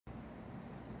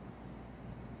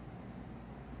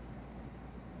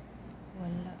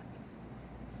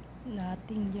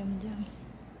Nothing, jam.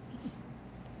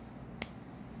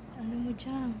 Ano mo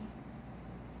jam?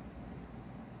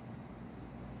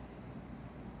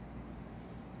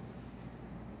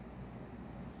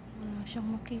 Wala siyang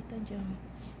makita jam.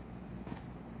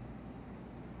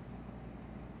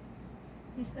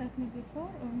 This acne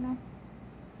before or no?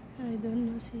 I don't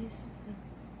know, sis.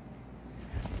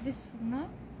 This no?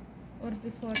 Or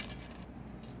before?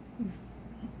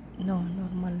 No,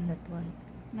 normal that one.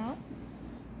 No?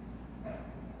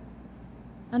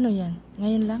 Ano yan?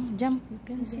 Ngayon lang? Jam, you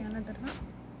can Is see. there another no?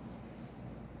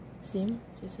 Same,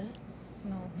 sister?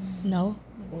 No. No?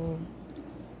 Oh.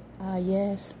 Ah,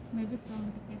 yes. Maybe from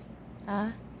medication.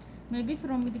 Ah? Maybe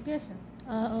from medication.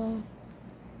 Oo.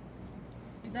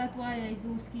 That's why I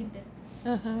do skin test.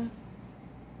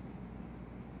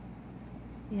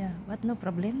 Yeah, but no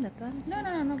problem that one?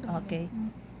 No problem. Okay.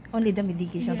 Only the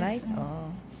medication, Yes, right?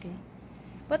 Oh, okay.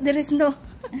 But there is no...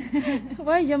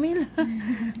 Why, Jamil?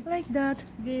 Like that?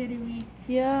 Very weak.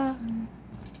 Yeah.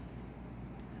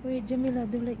 Wait, Jamila,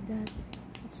 do like that.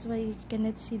 That's why you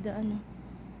cannot see the ano.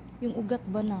 Yung ugat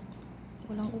banak.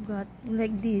 Walang ugat.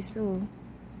 Like this, oh.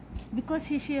 Because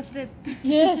she afraid.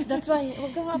 Yes, that's why.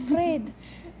 Huwag kang afraid.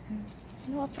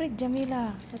 No afraid,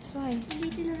 Jamila. That's why.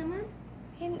 Dito na naman?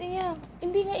 Hindi, yeah.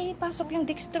 Hindi nga ipasok yung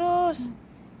dextrose.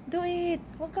 Do it.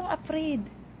 Huwag kang afraid.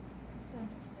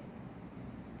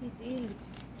 Easily.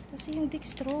 Kasi yung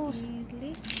dextrose.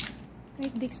 Easily.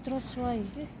 Like dextrose, why?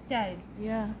 This child.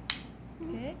 Yeah.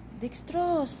 Okay.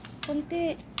 Dextrose.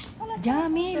 Konti.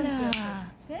 Jamila.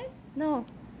 Okay. No.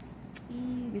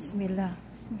 Easy. Bismillah.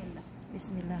 Bismillah.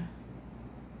 Bismillah.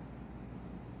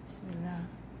 Bismillah.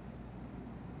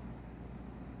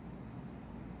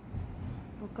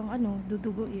 Huwag kang ano,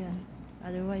 dudugo yan.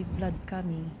 Otherwise, blood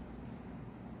coming.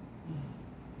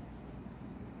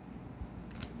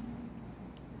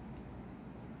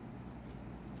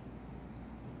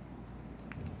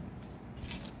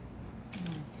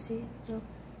 See? Look.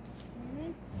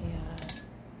 Yeah.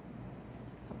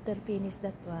 After finish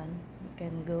that one, you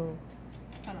can go.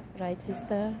 Right,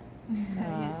 sister?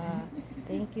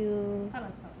 Thank you.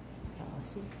 Oh,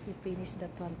 see, you finish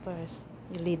that one first.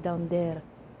 You lay down there.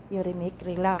 You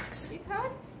relax. It's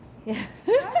hard. Yeah.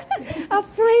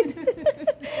 Afraid.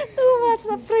 Too much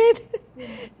afraid.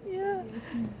 Yeah.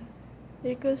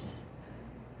 Because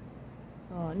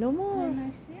no more. And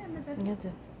I see another Ganyan.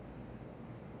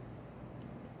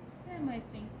 same, I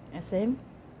think. Same?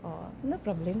 Oh, no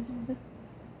problem.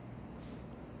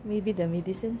 Maybe the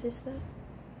medicine, sister.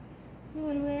 You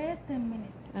will wait 10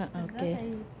 minutes.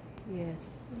 Okay.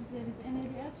 Yes. If there is any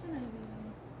reaction, I will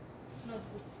not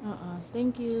do.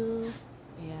 Thank you.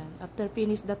 Yeah. After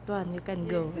finish that one, you can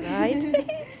go, right?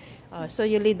 Oh, so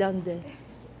you lay down there.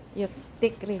 You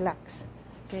take relax.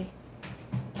 Okay.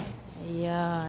 Yeah.